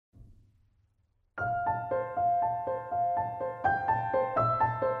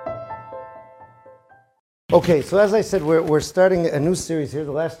Okay, so as I said, we're starting a new series here.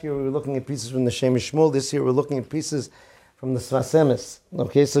 The last year we were looking at pieces from the Shem Shmuel. This year we're looking at pieces from the Sfas Emes.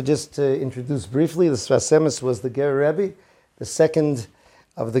 Okay, so just to introduce briefly, the Sfas Emes was the Ger Rebbe, the second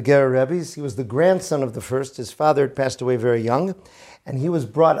of the Ger Rebbes. He was the grandson of the first. His father had passed away very young, and he was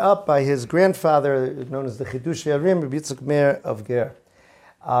brought up by his grandfather, known as the Chidush Yarim, Rabbi Yitzchak Meir of Ger.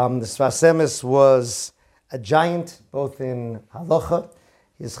 The Sfas Emes was a giant, both in halacha,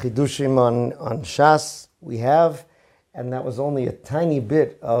 his chidushim on Shas we have, and that was only a tiny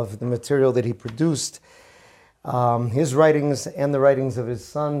bit of the material that he produced. His writings and the writings of his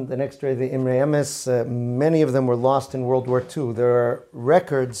son, the next Rebbe, the Imre Emes, many of them were lost in World War II. There are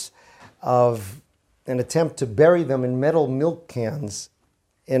records of an attempt to bury them in metal milk cans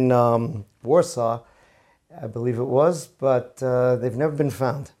in Warsaw, I believe it was, but they've never been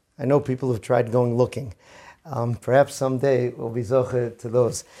found. I know people have tried going looking. Perhaps someday we'll be zoche to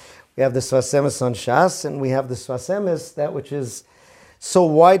those. We have the Sfas Emes on Shas, and we have the Sfas Emes, that which is so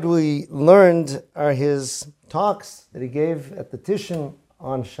widely learned are his talks that he gave at the Tishin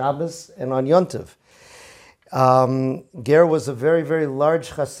on Shabbos and on Yontiv. Ger was a very, very large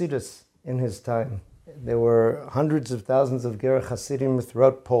Hasidus in his time. There were hundreds of thousands of Ger Hasidim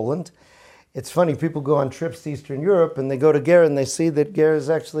throughout Poland. It's funny, people go on trips to Eastern Europe and they go to Ger and they see that Ger is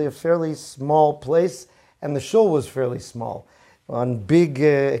actually a fairly small place, and the shul was fairly small. On big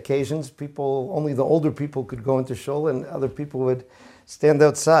occasions, only the older people could go into shul and other people would stand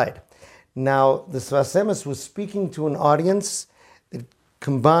outside. Now, the Sfas Emes was speaking to an audience that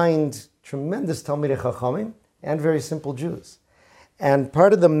combined tremendous Talmidei Chachamim and very simple Jews. And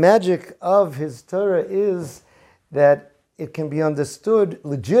part of the magic of his Torah is that it can be understood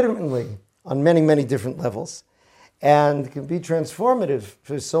legitimately on many, many different levels, and can be transformative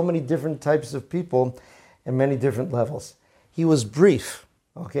for so many different types of people and many different levels. He was brief,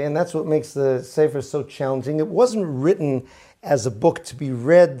 okay, and that's what makes the Sefer so challenging. It wasn't written as a book to be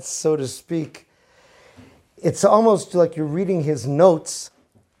read, so to speak. It's almost like you're reading his notes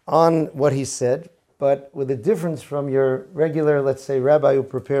on what he said, but with a difference from your regular, let's say, rabbi who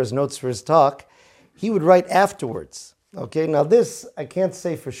prepares notes for his talk. He would write afterwards, okay? Now this, I can't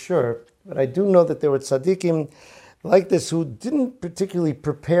say for sure, but I do know that there were tzaddikim like this who didn't particularly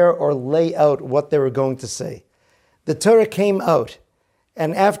prepare or lay out what they were going to say. The Torah came out,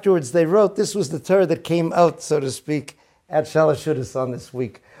 and afterwards they wrote, this was the Torah that came out, so to speak, at Shalosh Shudas on this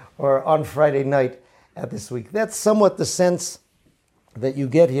week, or on Friday night at this week. That's somewhat the sense that you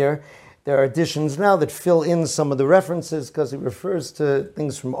get here. There are additions now that fill in some of the references because it refers to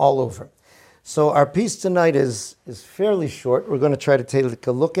things from all over. So our piece tonight is fairly short. We're going to try to take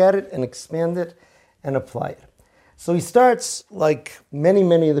a look at it and expand it and apply it. So he starts, like many,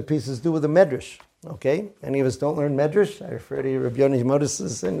 many of the pieces do, with a medrash. Okay, many of us don't learn medrash. I refer to Rabbi Yoni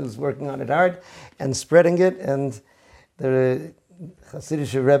Modesson, who's working on it hard and spreading it, and the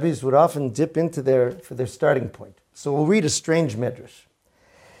Hasidic Rebbes would often dip into for their starting point. So we'll read a strange medrash.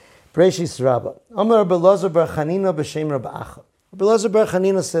 Bereishis Rabbah. Amar Rabbi Elazar bar Chanina b'shem Rabbi Acha. Rabbi Elazar bar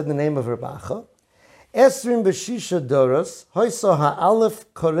Chanina said the name of Rabbi Acha. Esrim b'shisha doros hoysa ha'alef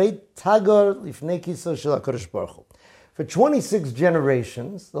korei tagar lifnei kiso shel HaKadosh Baruch Hu. For 26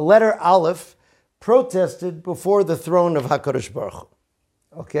 generations, the letter Alef protested before the throne of HaKadosh Baruch Hu.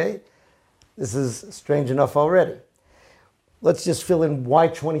 Okay? This is strange enough already. Let's just fill in why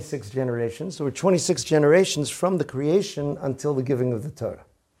 26 generations. There were 26 generations from the creation until the giving of the Torah.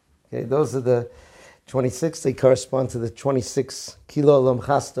 Okay, those are the 26. They correspond to the 26 kilo olam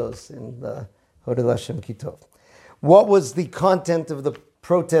chastos in the Hodel Hashem Kitov. What was the content of the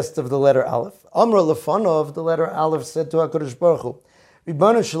protest of the letter Aleph? Amra lefanov, the letter Aleph said to HaKadosh Baruch Hu,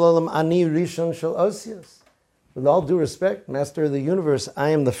 Ribbana Shalom ani rishon shel osios. With all due respect, Master of the Universe, I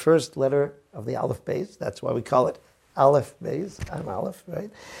am the first letter of the Alef Beis. That's why we call it Alef Beis. I'm Aleph,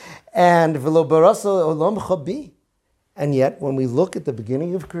 right? And v'lo barasa olam chabi. And yet, when we look at the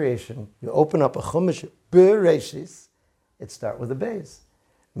beginning of creation, you open up a chumash, Bereishis, it starts with a Beis.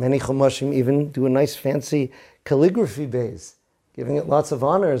 Many chumashim even do a nice fancy calligraphy Beis, giving it lots of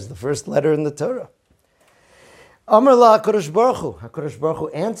honor as the first letter in the Torah. Amar la HaKadosh Baruch Hu. HaKadosh Baruch Hu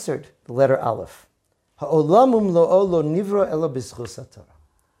answered the letter Aleph. Ha'olam lo nivra ela b'zchus haTorah.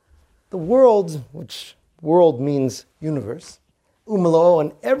 The world, which world means universe, umlo,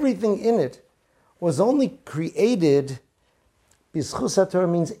 and everything in it, was only created, b'zchus haTorah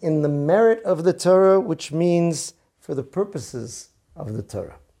means in the merit of the Torah, which means for the purposes of the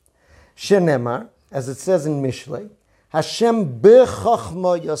Torah. Shenemar, as it says in Mishlei, Hashem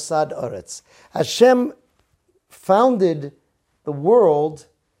b'chachma yosad oretz. Hashem founded the world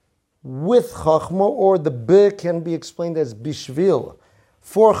with Chachma, or the B can be explained as Bishvil,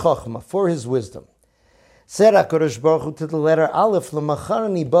 for Chachma, for his wisdom. Said HaKadosh Baruch Hu to the letter Alef,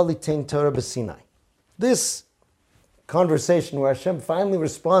 L'macharani ba litain Torah b'Sinai. This conversation where Hashem finally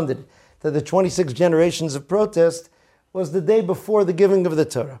responded to the 26 generations of protest was the day before the giving of the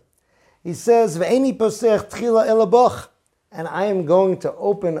Torah. He says, V'eini posech tchila elaboch, and I am going to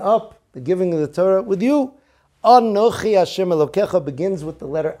open up the giving of the Torah with you. Anochi Hashem Elokecha begins with the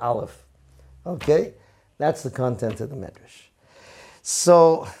letter Alef. Okay? That's the content of the Medrash.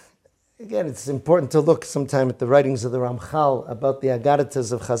 So, again, it's important to look sometime at the writings of the Ramchal about the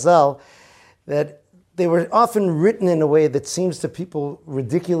Agaritas of Chazal, that they were often written in a way that seems to people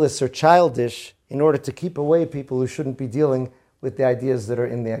ridiculous or childish in order to keep away people who shouldn't be dealing with the ideas that are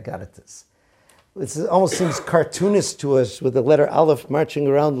in the Agaritas. It almost seems cartoonish to us with the letter Aleph marching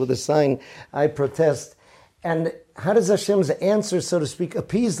around with a sign, I protest. And how does Hashem's answer, so to speak,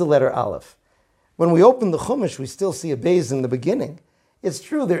 appease the letter Aleph? When we open the Chumash, we still see a Beis in the beginning. It's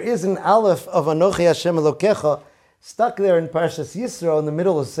true, there is an Aleph of Anochi Hashem Elokecha stuck there in Parshas Yisro in the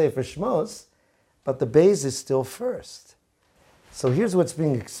middle of Sefer Shmos, but the Beis is still first. So here's what's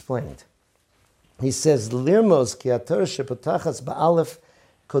being explained. He says, Lirmos ki haTorah shepotachas ba'alef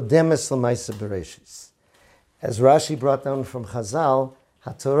kodemes l'maisa Bereishis. As Rashi brought down from Chazal,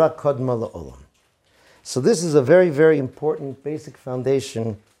 haTorah kodma la'olam. So this is a very, very important basic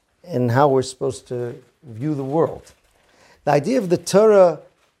foundation in how we're supposed to view the world. The idea of the Torah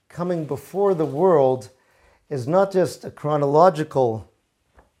coming before the world is not just a chronological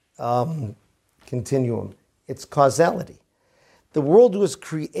continuum, it's causality. The world was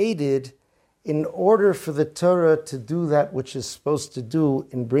created in order for the Torah to do that which it's supposed to do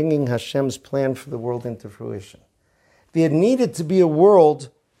in bringing Hashem's plan for the world into fruition. There needed to be a world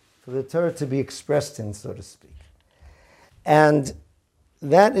for the Torah to be expressed in, so to speak. And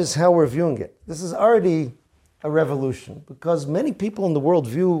that is how we're viewing it. This is already a revolution, because many people in the world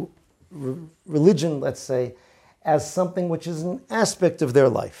view religion, let's say, as something which is an aspect of their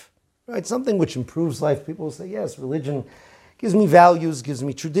life, right? Something which improves life. People will say, yes, religion gives me values, gives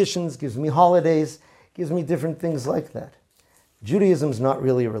me traditions, gives me holidays, gives me different things like that. Judaism is not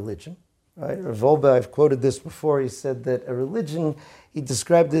really a religion, right? Rav Wolbe, I've quoted this before, he said that a religion, he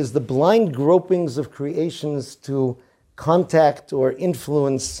described it as the blind gropings of creations to contact or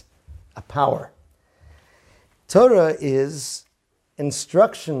influence a power. Torah is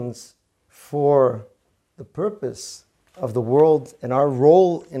instructions for the purpose of the world and our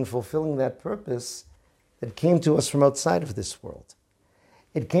role in fulfilling that purpose that came to us from outside of this world.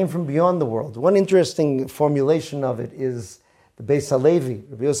 It came from beyond the world. One interesting formulation of it is the Beis Halevi,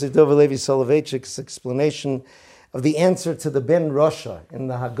 Rabbi Yosef Dov Levi Soloveitchik's explanation of the answer to the Ben Rasha. In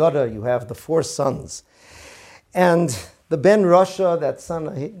the Haggadah, you have the 4 sons. And the Ben Rasha, that son,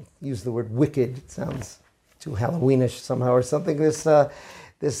 I use the word wicked, it sounds too Halloweenish somehow or something.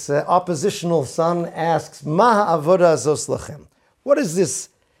 This oppositional son asks, Ma ha'avoda azos lachem? What is this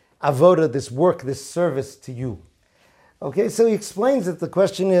avoda, this work, this service to you? Okay, so he explains that the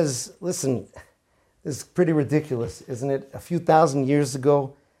question is, listen, this is pretty ridiculous, isn't it? A few thousand years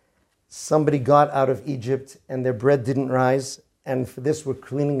ago, somebody got out of Egypt and their bread didn't rise, and for this we're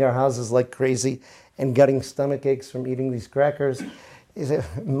cleaning our houses like crazy and getting stomach aches from eating these crackers. He said,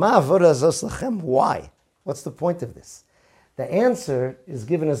 Ma avoda azos lachem? Why? What's the point of this? The answer is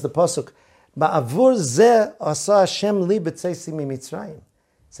given as the pasuk, Ba'avur zeh asa Hashem li b'tzeisi miMitzrayim.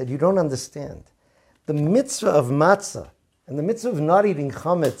 Said, you don't understand. The mitzvah of matzah and the mitzvah of not eating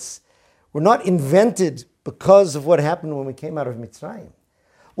chametz were not invented because of what happened when we came out of Mitzrayim.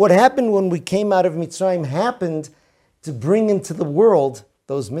 What happened when we came out of Mitzrayim happened to bring into the world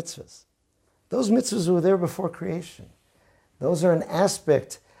those mitzvahs. Those mitzvahs were there before creation. Those are an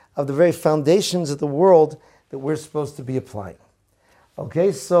aspect of the very foundations of the world that we're supposed to be applying.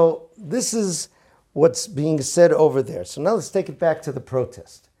 Okay, so this is what's being said over there. So now let's take it back to the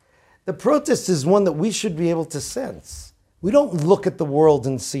protest. The protest is one that we should be able to sense. We don't look at the world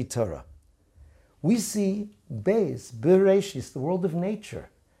and see Torah. We see Beis, Bereishis, the world of nature,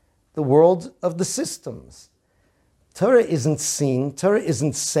 the world of the systems. Torah isn't seen, Torah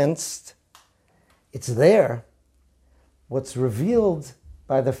isn't sensed. It's there. What's revealed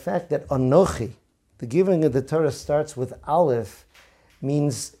by the fact that Anochi, the giving of the Torah, starts with Alef,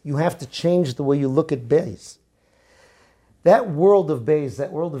 means you have to change the way you look at Beis. That world of Beis,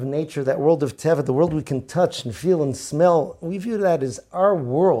 that world of nature, that world of Teva, the world we can touch and feel and smell, we view that as our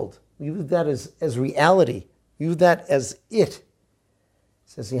world. We view that as reality. We view that as it. It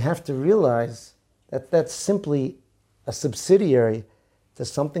says you have to realize that that's simply a subsidiary to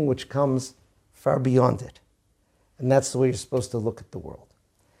something which comes far beyond it. And that's the way you're supposed to look at the world.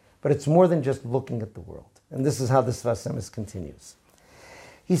 But it's more than just looking at the world. And this is how the Sfas Emes continues.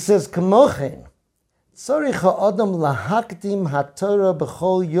 He says, Kamochen, tzorich ha'adam lahakdim haTorah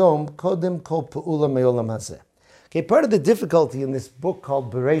b'chol yom kodem kol pe'ula me'olam hazeh. Okay, part of the difficulty in this book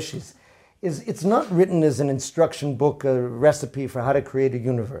called Bereishis is it's not written as an instruction book, a recipe for how to create a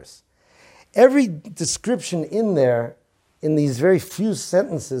universe. Every description in there, in these very few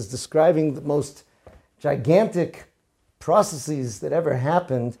sentences describing the most gigantic processes that ever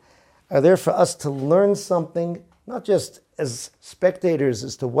happened, are there for us to learn something, not just as spectators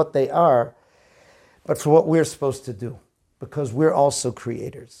as to what they are, but for what we're supposed to do, because we're also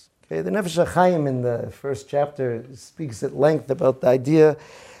creators. Okay, the Nefesh HaChaim in the first chapter speaks at length about the idea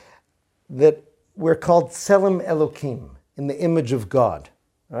that we're called Tselem Elokim, in the image of God.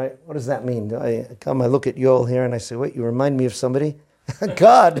 Right? What does that mean? I look at Yoel here and I say, wait, you remind me of somebody?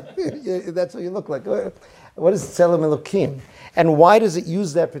 God! That's what you look like. What is Tselem Elokim? And why does it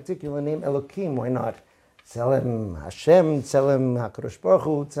use that particular name, Elokim? Why not Tselem Hashem, Tselem HaKadosh Baruch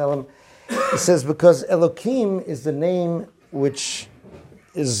Hu, Tselem? It says because Elokim is the name which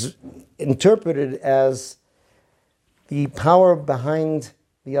is interpreted as the power behind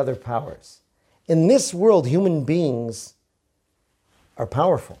the other powers. In this world, human beings are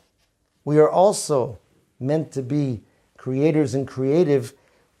powerful. We are also meant to be creators and creative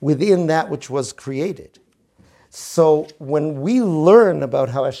within that which was created. So when we learn about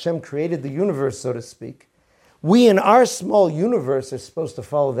how Hashem created the universe, so to speak, we in our small universe are supposed to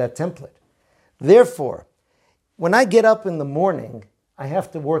follow that template. Therefore, when I get up in the morning, I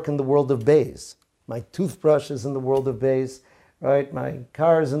have to work in the world of Beis. My toothbrush is in the world of Beis, right? My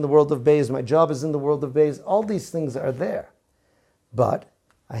car is in the world of Beis. My job is in the world of Beis. All these things are there. But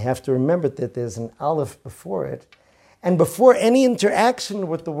I have to remember that there's an Alef before it. And before any interaction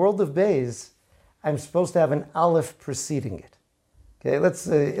with the world of Beis, I'm supposed to have an Alef preceding it. Okay, let's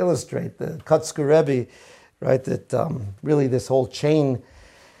illustrate the Kotzker Rebbe, right? That really this whole chain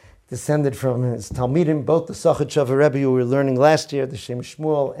descended from his Talmidim, both the Sachet Rebbe who we were learning last year, the Shem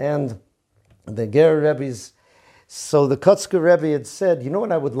Shmuel, and the Ger Rebbe's. So the Kotzker Rebbe had said, you know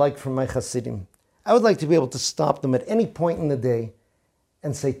what I would like from my Hasidim? I would like to be able to stop them at any point in the day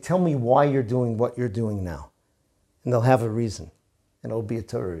and say, tell me why you're doing what you're doing now. And they'll have a reason. And it'll be a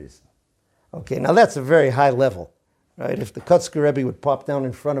Torah reason. Okay, now that's a very high level, right? If the Kotzker Rebbe would pop down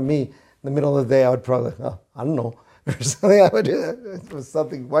in front of me in the middle of the day, I would probably, I don't know, or something. It was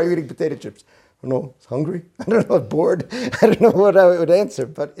something, why are you eating potato chips? I don't know, I was hungry. I don't know, bored. I don't know what I would answer.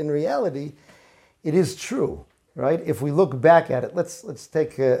 But in reality, it is true, right? If we look back at it, let's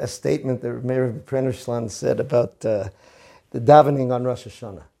take a statement that Rabbi Fyvel said about the davening on Rosh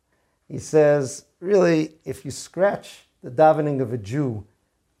Hashanah. He says, really, if you scratch the davening of a Jew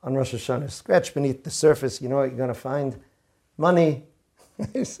on Rosh Hashanah, scratch beneath the surface, you know what you're going to find? Money.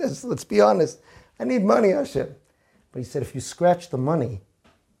 He says, let's be honest, I need money, Hashem. But he said, if you scratch the money,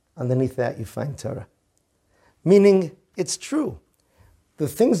 underneath that you find Torah. Meaning, it's true. The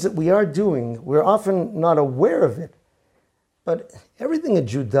things that we are doing, we're often not aware of it, but everything a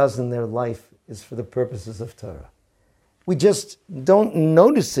Jew does in their life is for the purposes of Torah. We just don't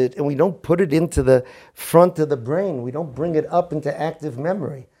notice it and we don't put it into the front of the brain. We don't bring it up into active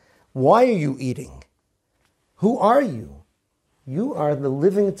memory. Why are you eating? Who are you? You are the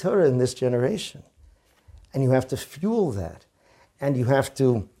living Torah in this generation. And you have to fuel that. And you have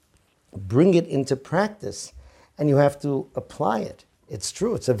to bring it into practice. And you have to apply it. It's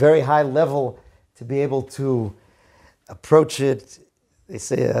true. It's a very high level to be able to approach it. They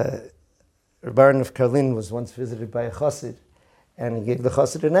say Baron of Karlin was once visited by a chassid, and he gave the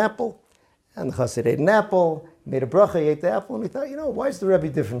chassid an apple, and the chassid ate an apple, made a bracha, he ate the apple, and he thought, why is the Rebbe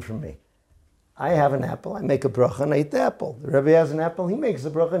different from me? I have an apple, I make a bracha, and I eat the apple. The Rebbe has an apple, he makes a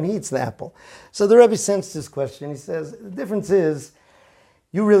bracha, and he eats the apple. So the Rebbe sensed his question. He says, the difference is,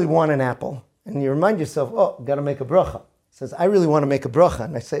 you really want an apple, and you remind yourself, got to make a bracha. He says, I really want to make a bracha,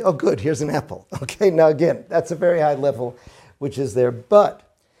 and I say, good, here's an apple. Okay, now again, that's a very high level, which is there, but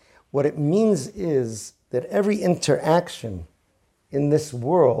what it means is that every interaction in this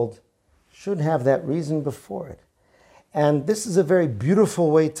world should have that reason before it. And this is a very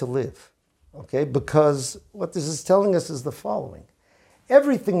beautiful way to live, okay? Because what this is telling us is the following.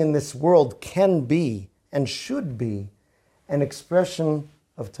 Everything in this world can be and should be an expression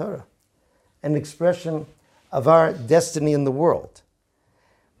of Torah, an expression of our destiny in the world.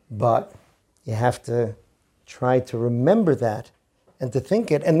 But you have to try to remember that and to think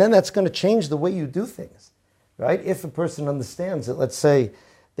it, and then that's going to change the way you do things, right? If a person understands that, let's say,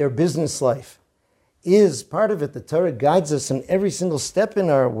 their business life is part of it, the Torah guides us in every single step in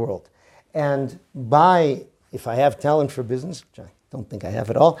our world. And if I have talent for business, which I don't think I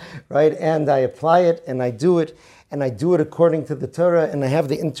have at all, right? And I apply it, and I do it according to the Torah, and I have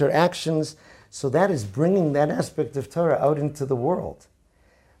the interactions So that is bringing that aspect of Torah out into the world.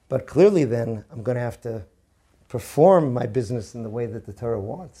 But clearly then, I'm going to have to perform my business in the way that the Torah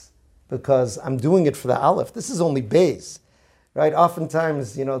wants, because I'm doing it for the Alef. This is only Beis, right?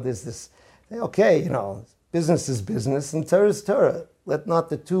 Oftentimes, there's this, okay, business is business and Torah is Torah. Let not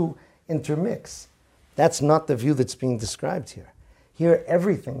the two intermix. That's not the view that's being described here. Here,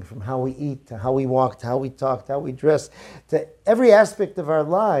 everything from how we eat, to how we walk, to how we talk, to how we dress, to every aspect of our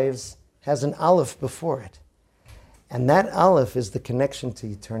lives has an Alef before it. And that Alef is the connection to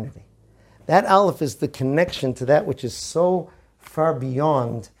eternity. That Alef is the connection to that which is so far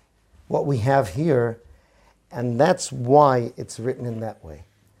beyond what we have here, and that's why it's written in that way.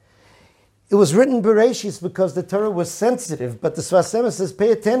 It was written Bereishis because the Torah was sensitive, but the Sfas Emes says,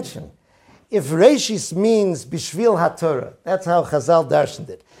 pay attention. If Reishis means Bishvil HaTorah, that's how Chazal darshaned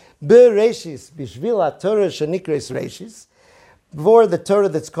it. Bereishis, Bishvil HaTorah shenikres Reishis, for the Torah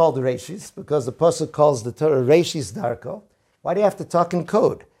that's called Reishis, because the Pasuk calls the Torah Reishis Darko. Why do you have to talk in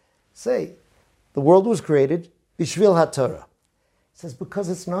code? Say, the world was created, Bishvil HaTorah. It says, because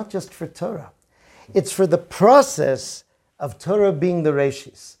it's not just for Torah. It's for the process of Torah being the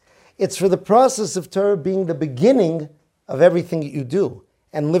Reishis. It's for the process of Torah being the beginning of everything that you do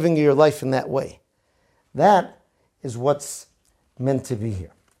and living your life in that way. That is what's meant to be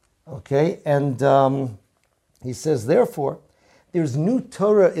here. Okay? And he says, therefore, there's new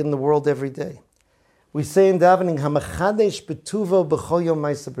Torah in the world every day. We say in davening, HaMachadesh betuvo b'chol yom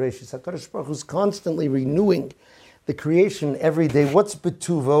ma'aseh bereishis. HaKadosh Baruch Hu is constantly renewing the creation every day. What's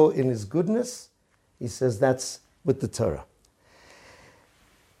betuvo in his goodness? He says that's with the Torah.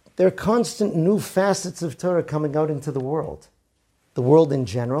 There are constant new facets of Torah coming out into the world in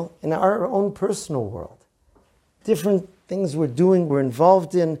general, and our own personal world. Different things we're doing, we're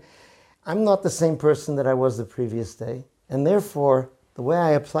involved in. I'm not the same person that I was the previous day, and therefore, the way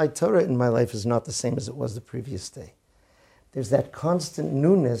I apply Torah in my life is not the same as it was the previous day. There's that constant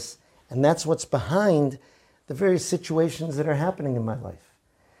newness, and that's what's behind the various situations that are happening in my life.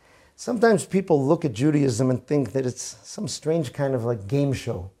 Sometimes people look at Judaism and think that it's some strange kind of like game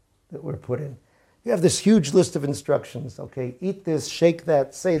show that we're put in. You have this huge list of instructions, okay? Eat this, shake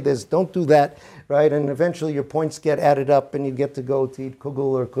that, say this, don't do that, right? And eventually your points get added up and you get to go to eat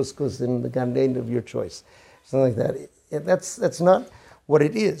kugel or couscous in the Gan Eden of your choice. Something like that. That's not what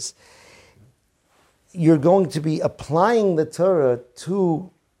it is. You're going to be applying the Torah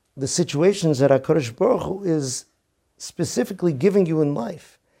to the situations that HaKadosh Baruch Hu is specifically giving you in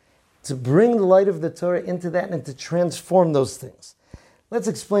life, to bring the light of the Torah into that and to transform those things. Let's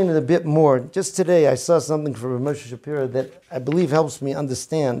explain it a bit more. Just today I saw something from Moshe Shapiro that I believe helps me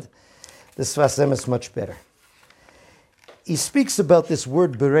understand the Sfas Emes much better. He speaks about this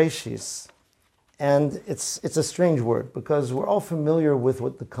word Bereishis, and it's a strange word because we're all familiar with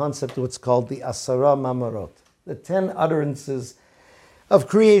what the concept of what's called the Asara Mamarot, the 10 utterances of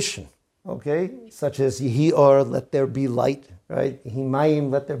creation, okay? Such as Yehi Or, let there be light, right? Yehi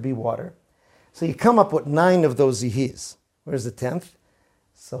Mayim, let there be water. So you come up with 9 of those Yehis. Where's the 10th?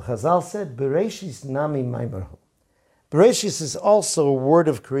 So Chazal said, Bereishis nami maimerhu. Bereishis is also a word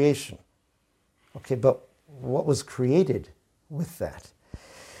of creation. Okay, but what was created with that?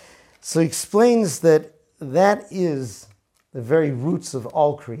 So he explains that that is the very roots of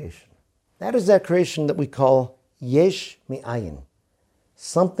all creation. That is that creation that we call yesh mi'ayin,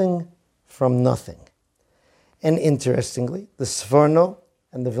 something from nothing. And interestingly, the Sforno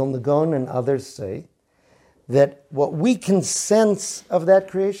and the Vilna Gaon and others say that what we can sense of that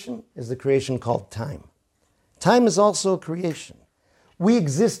creation is the creation called time. Time is also a creation. We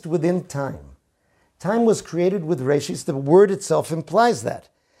exist within time. Time was created with Reishis. The word itself implies that.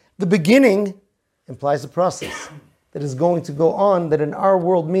 The beginning implies a process that is going to go on, that in our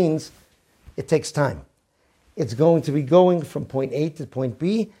world means it takes time. It's going to be going from point A to point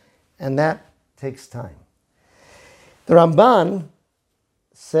B, and that takes time. The Ramban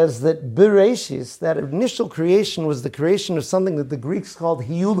says that Bereishis, that initial creation, was the creation of something that the Greeks called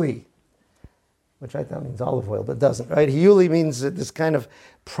hiuli, which I thought means olive oil, but it doesn't, right? Hiuli means this kind of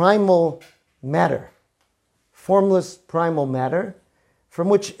primal matter, formless primal matter, from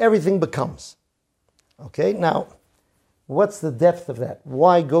which everything becomes. Okay, now, what's the depth of that?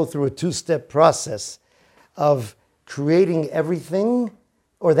 Why go through a 2-step process of creating everything,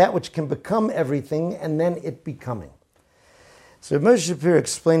 or that which can become everything, and then it becoming? So Moshe Shapiro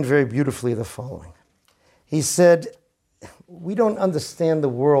explained very beautifully the following. He said, we don't understand the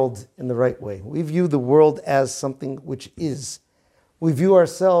world in the right way. We view the world as something which is. We view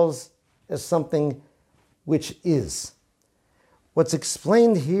ourselves as something which is. What's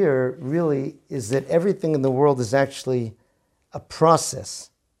explained here really is that everything in the world is actually a process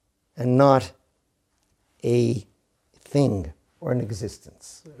and not a thing or an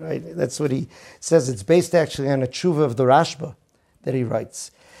existence, right? That's what he says. It's based actually on a tshuva of the Rashba that he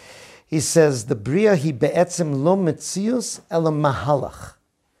writes. He says, the Bria hi be'etzem lo metzius ela mahalach.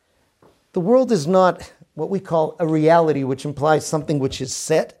 The world is not what we call a reality, which implies something which is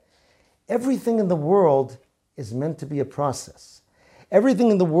set. Everything in the world is meant to be a process. Everything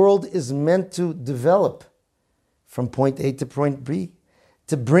in the world is meant to develop from point A to point B,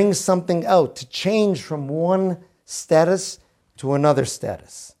 to bring something out, to change from one status to another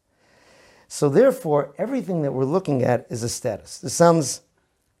status. So therefore, everything that we're looking at is a status. This sounds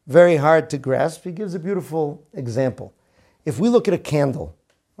very hard to grasp. He gives a beautiful example. If we look at a candle,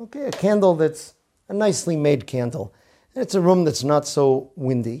 okay, a candle that's a nicely made candle, and it's a room that's not so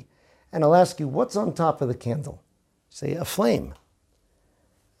windy, and I'll ask you, what's on top of the candle? Say, a flame.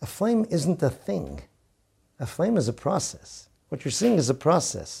 A flame isn't a thing. A flame is a process. What you're seeing is a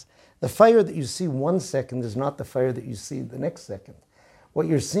process. The fire that you see 1 second is not the fire that you see the next second. What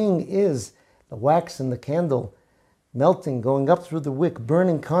you're seeing is the wax in the candle melting, going up through the wick,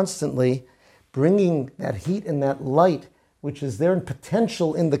 burning constantly, bringing that heat and that light, which is there in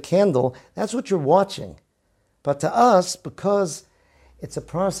potential in the candle. That's what you're watching. But to us, because it's a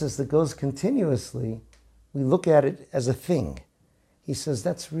process that goes continuously, we look at it as a thing. He says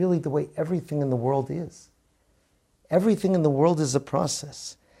that's really the way everything in the world is. Everything in the world is a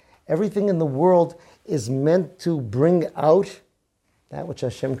process. Everything in the world is meant to bring out that which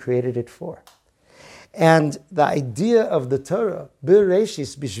Hashem created it for. And the idea of the Torah,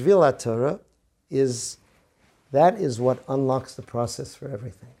 Bereishis bishvil HaTorah, is that is what unlocks the process for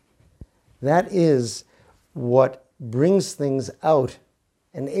everything. That is what brings things out,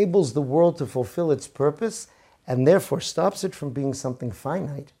 enables the world to fulfill its purpose, and therefore stops it from being something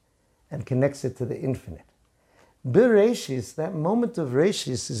finite and connects it to the infinite. Bereishis, that moment of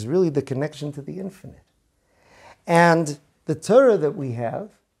Reishis, is really the connection to the infinite. And the Torah that we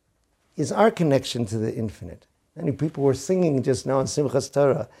have is our connection to the infinite. Many people were singing just now in Simchas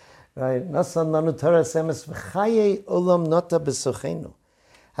Torah, right? Nasan lanu Torah semes v'chaye olam nota b'sochenu.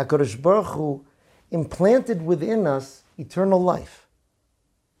 HaKadosh Baruch Hu implanted within us eternal life.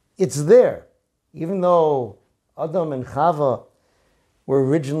 It's there. Even though Adam and Chava were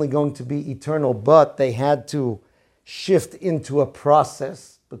originally going to be eternal, but they had to shift into a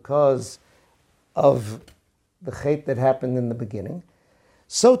process because of the chait that happened in the beginning.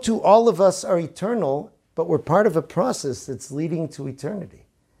 So too all of us are eternal, but we're part of a process that's leading to eternity.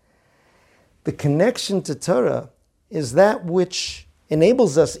 The connection to Torah is that which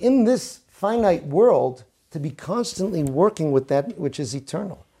enables us in this finite world to be constantly working with that which is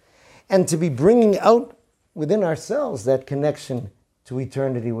eternal, and to be bringing out within ourselves that connection to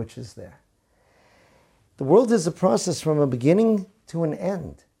eternity which is there. The world is a process from a beginning to an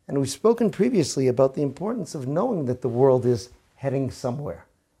end. And we've spoken previously about the importance of knowing that the world is heading somewhere.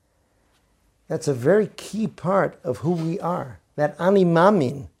 That's a very key part of who we are, that ani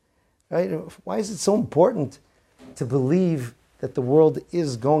mamin, right? Why is it so important to believe that the world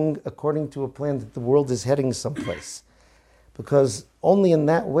is going according to a plan, that the world is heading someplace? Because only in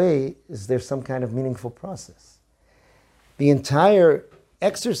that way is there some kind of meaningful process. The entire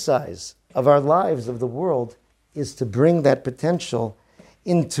exercise of our lives, of the world, is to bring that potential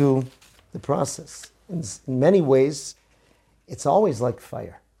into the process. In many ways, it's always like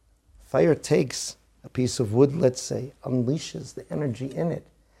fire. Fire takes a piece of wood, let's say, unleashes the energy in it,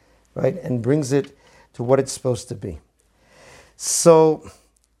 right, and brings it to what it's supposed to be. So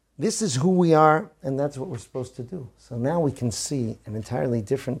this is who we are, and that's what we're supposed to do. So now we can see an entirely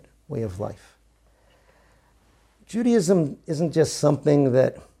different way of life. Judaism isn't just something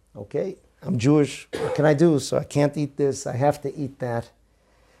that, okay, I'm Jewish, what can I do? So I can't eat this, I have to eat that.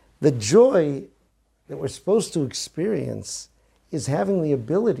 The joy that we're supposed to experience is having the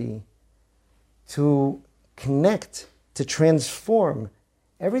ability to connect, to transform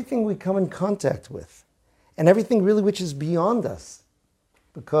everything we come in contact with, and everything really which is beyond us,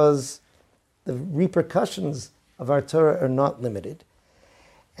 because the repercussions of our Torah are not limited,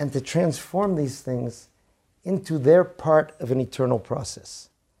 and to transform these things into their part of an eternal process.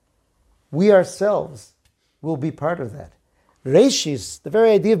 We ourselves will be part of that. Reishis, the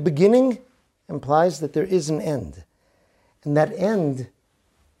very idea of beginning, implies that there is an end. And that end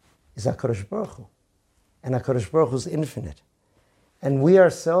is HaKadosh Baruch Hu. And HaKadosh Baruch Hu is infinite. And we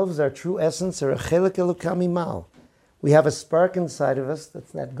ourselves, our true essence, are a chelek elokah mimal. We have a spark inside of us,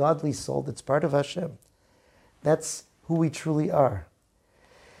 that's that godly soul that's part of Hashem. That's who we truly are.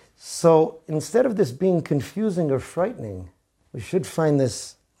 So instead of this being confusing or frightening, we should find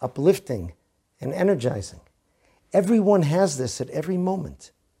this uplifting and energizing. Everyone has this at every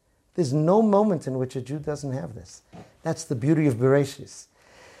moment. There's no moment in which a Jew doesn't have this. That's the beauty of Bereishis.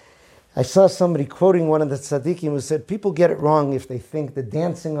 I saw somebody quoting one of the tzaddikim who said, people get it wrong if they think that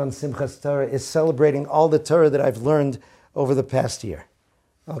dancing on Simchas Torah is celebrating all the Torah that I've learned over the past year.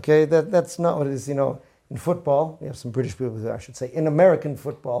 Okay, that's not what it is. In football, we have some British people here, I should say, in American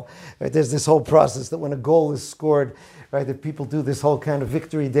football, right, there's this whole process that when a goal is scored, right, that people do this whole kind of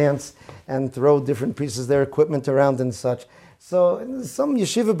victory dance and throw different pieces of their equipment around and such. So some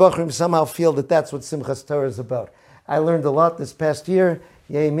yeshiva bachrim somehow feel that that's what Simchas Torah is about. I learned a lot this past year,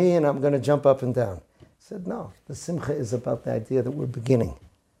 yay me, and I'm going to jump up and down. I said, no, the Simcha is about the idea that we're beginning.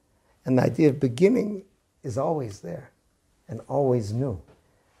 And the idea of beginning is always there and always new,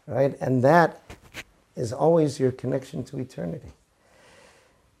 right? And that is always your connection to eternity.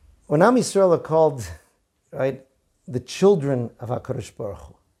 When Am Yisrael are called, right, the children of HaKadosh Baruch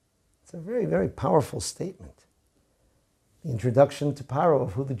Hu, it's a very, very powerful statement. The introduction to Paro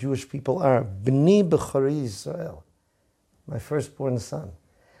of who the Jewish people are. B'ni b'chori Yisrael, my firstborn son.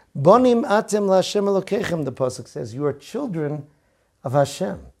 Bonim atem la'Hashem Elokechem, the Pasuk says, you are children of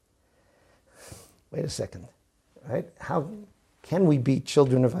Hashem. Wait a second, right? How can we be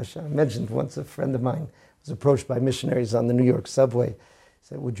children of Hashem? I mentioned once a friend of mine was approached by missionaries on the New York subway. He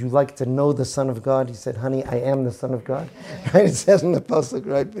said, would you like to know the Son of God? He said, honey, I am the Son of God. Right? It says in the Pasuk,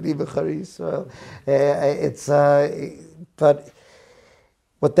 right? But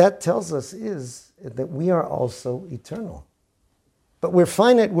what that tells us is that we are also eternal. But we're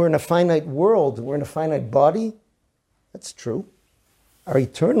finite, we're in a finite world, we're in a finite body. That's true. Our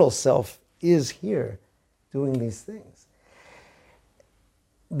eternal self is here doing these things.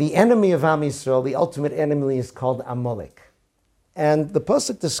 The enemy of Am Yisrael, the ultimate enemy, is called Amalek. And the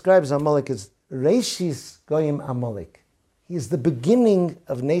Pasuk describes Amalek as Reishis Goyim Amalek. He is the beginning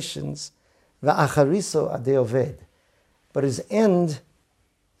of nations, Va'achariso Adei Oved. But his end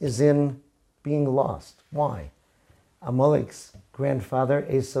is in being lost. Why? Amalek's grandfather,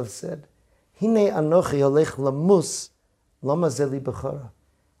 Esav, said, Hine anochi olech lamus, lama zeli b'chora.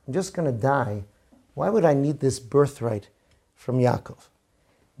 I'm just going to die. Why would I need this birthright from Yaakov?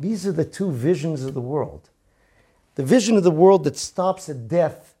 These are the two visions of the world. The vision of the world that stops at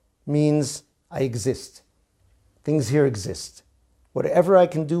death means I exist. Things here exist. Whatever I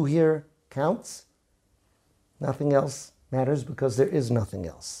can do here counts. Nothing else matters because there is nothing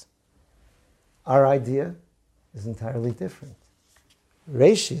else. Our idea is entirely different.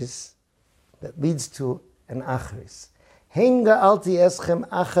 Reishis, that leads to an acharis. Hein ga'alti eschem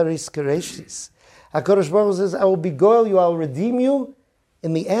acharis kereishis. HaKadosh Baruch Hu says, I will be goel you, I will redeem you,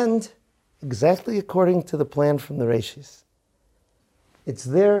 in the end, exactly according to the plan from the Reishis. It's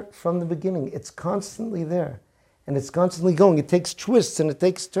there from the beginning. It's constantly there. And it's constantly going. It takes twists and it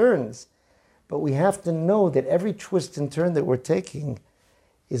takes turns. But we have to know that every twist and turn that we're taking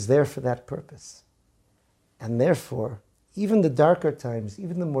is there for that purpose. And therefore, even the darker times,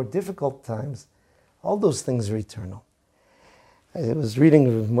 even the more difficult times, all those things are eternal. I was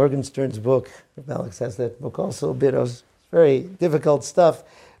reading Morgenstern's book. Alex has that book also a bit. It was very difficult stuff.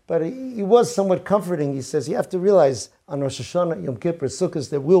 But he was somewhat comforting. He says, you have to realize on Rosh Hashanah, Yom Kippur, Sukkot,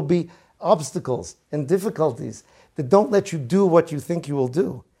 there will be obstacles and difficulties that don't let you do what you think you will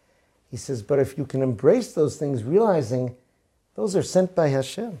do. He says, but if you can embrace those things, realizing those are sent by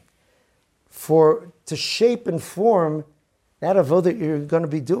Hashem to shape and form that avodah that you're going to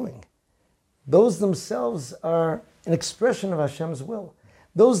be doing. Those themselves are an expression of Hashem's will.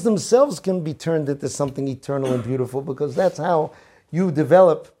 Those themselves can be turned into something eternal and beautiful because that's how you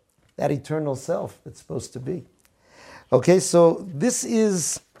develop that eternal self that's supposed to be. Okay, so this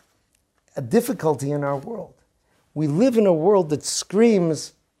is a difficulty in our world. We live in a world that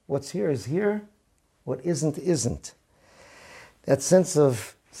screams, what's here is here, what isn't, isn't. That sense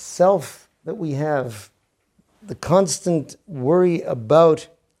of self that we have, the constant worry about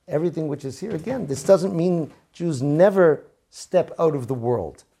everything which is here. Again, this doesn't mean Jews never step out of the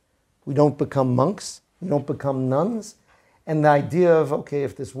world. We don't become monks, we don't become nuns. And the idea of, okay,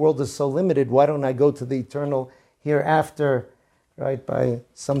 if this world is so limited, why don't I go to the eternal hereafter, right, by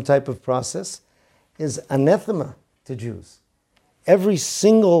some type of process, is anathema to Jews. Every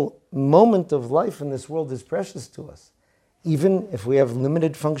single moment of life in this world is precious to us, even if we have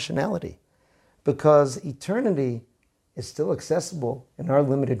limited functionality, because eternity is still accessible in our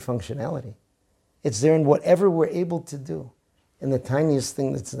limited functionality. It's there in whatever we're able to do, in the tiniest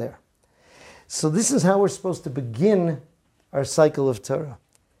thing that's there. So this is how we're supposed to begin our cycle of Torah.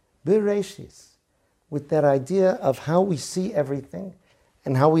 Bereishis, with that idea of how we see everything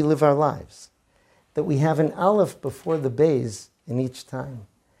and how we live our lives. That we have an Alef before the Beis in each time.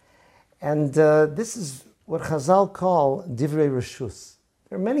 And this is what Chazal call Divrei Reshus.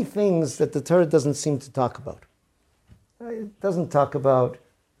 There are many things that the Torah doesn't seem to talk about. It doesn't talk about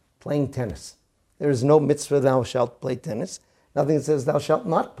playing tennis. There is no mitzvah thou shalt play tennis. Nothing that says thou shalt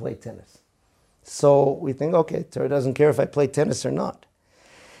not play tennis. So we think, okay, Torah doesn't care if I play tennis or not.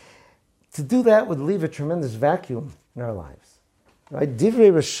 To do that would leave a tremendous vacuum in our lives. Right?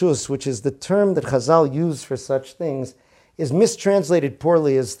 Divrei Reshus, which is the term that Chazal use for such things, is mistranslated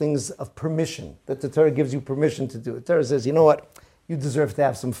poorly as things of permission, that the Torah gives you permission to do. The Torah says, you know what, you deserve to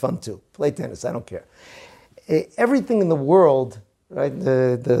have some fun too. Play tennis, I don't care. Everything in the world, right,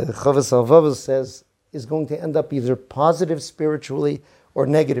 the Chavas Alvavos says, is going to end up either positive spiritually or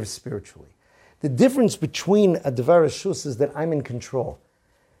negative spiritually. The difference between a Devar Reshus is that I'm in control.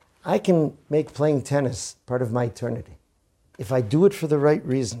 I can make playing tennis part of my eternity. If I do it for the right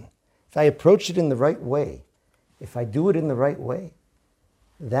reason, if I approach it in the right way, if I do it in the right way,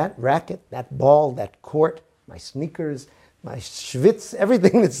 that racket, that ball, that court, my sneakers, my schwitz,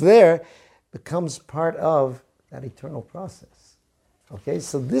 everything that's there becomes part of that eternal process. Okay,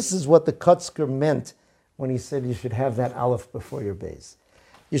 so this is what the Kotzker meant when he said you should have that Alef before your Beis.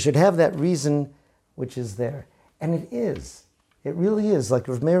 You should have that reason which is there. And it is. It really is. Like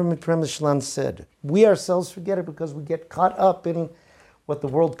Rav Meir Miprem said, we ourselves forget it because we get caught up in what the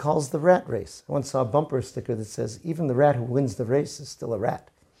world calls the rat race. I once saw a bumper sticker that says, even the rat who wins the race is still a rat.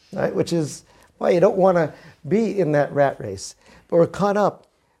 Right? Which is why you don't want to be in that rat race. But we're caught up.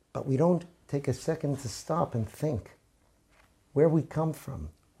 But we don't take a second to stop and think where we come from,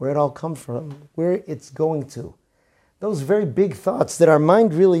 where it all comes from, where it's going to. Those very big thoughts that our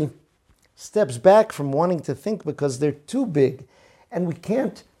mind really steps back from wanting to think because they're too big, and we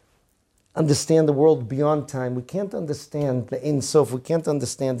can't understand the world beyond time. We can't understand the Ein Sof. We can't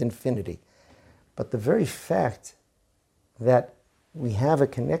understand infinity. But the very fact that we have a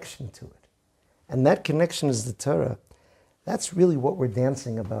connection to it, and that connection is the Torah, that's really what we're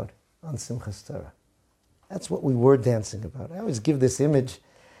dancing about on Simchas Torah. That's what we were dancing about. I always give this image.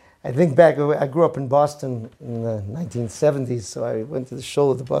 I think back, I grew up in Boston in the 1970s, so I went to the shul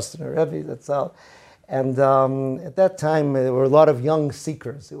of the Boston Rebbe, that's all. And at that time, there were a lot of young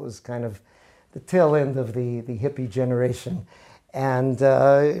seekers. It was kind of the tail end of the hippie generation. And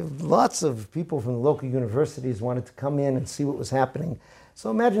lots of people from the local universities wanted to come in and see what was happening.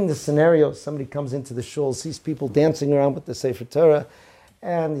 So imagine the scenario. Somebody comes into the shul, sees people dancing around with the Sefer Torah,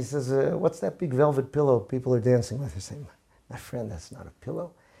 and he says, what's that big velvet pillow people are dancing with? They're saying, my friend, that's not a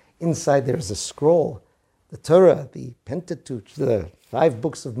pillow. Inside there's a scroll, the Torah, the Pentateuch, the 5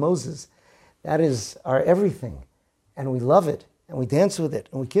 books of Moses. That is our everything. And we love it, and we dance with it,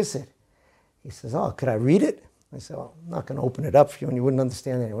 and we kiss it. He says, oh, could I read it? I said, well, I'm not going to open it up for you, and you wouldn't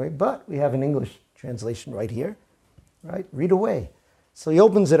understand anyway, but we have an English translation right here, right? Read away. So he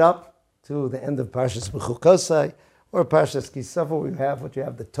opens it up to the end of Parshas B'chukosai, or Parshas Kisavo. We have what you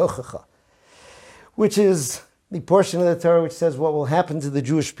have, the Tochacha, which is the portion of the Torah which says what will happen to the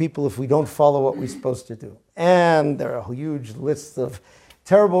Jewish people if we don't follow what we're supposed to do. And there are huge lists of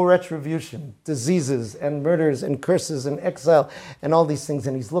terrible retribution, diseases and murders and curses and exile and all these things.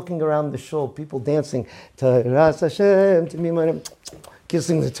 And he's looking around the shul, people dancing, Taras Hashem,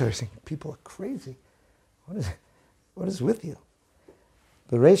 kissing the Torah, saying, people are crazy. What is with you?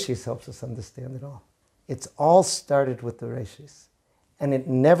 Bereishis helps us understand it all. It's all started with the Bereishis. And it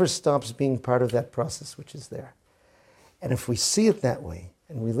never stops being part of that process which is there. And if we see it that way,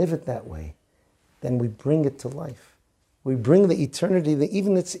 and we live it that way, then we bring it to life. We bring the eternity, that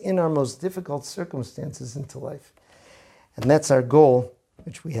even that's in our most difficult circumstances, into life. And that's our goal,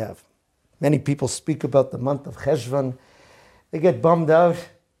 which we have. Many people speak about the month of Cheshvan. They get bummed out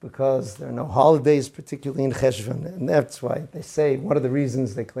because there are no holidays, particularly in Cheshvan. And that's why they say, one of the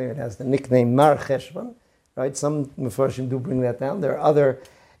reasons they claim it has the nickname Mar Cheshvan, right? Some Mefarshim do bring that down. There are other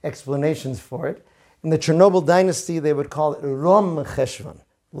explanations for it. In the Chernobyl dynasty, they would call it Rom Cheshvan,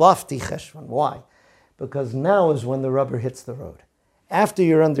 lofty Cheshvan. Why? Because now is when the rubber hits the road. After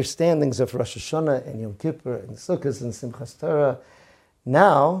your understandings of Rosh Hashanah and Yom Kippur and Sukkot and Simchas Torah,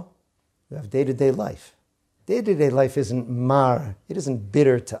 now you have day-to-day life. Day-to-day life isn't mar, it isn't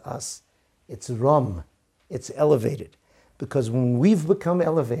bitter to us. It's rom, it's elevated. Because when we've become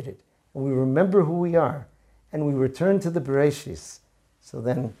elevated, and we remember who we are, and we return to the Bereishis, so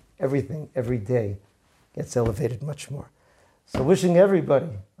then everything, every day, gets elevated much more. So wishing everybody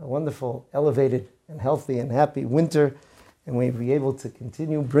a wonderful, elevated, and healthy, and happy winter, and we'll be able to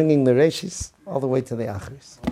continue bringing the Bereishis all the way to the Achris.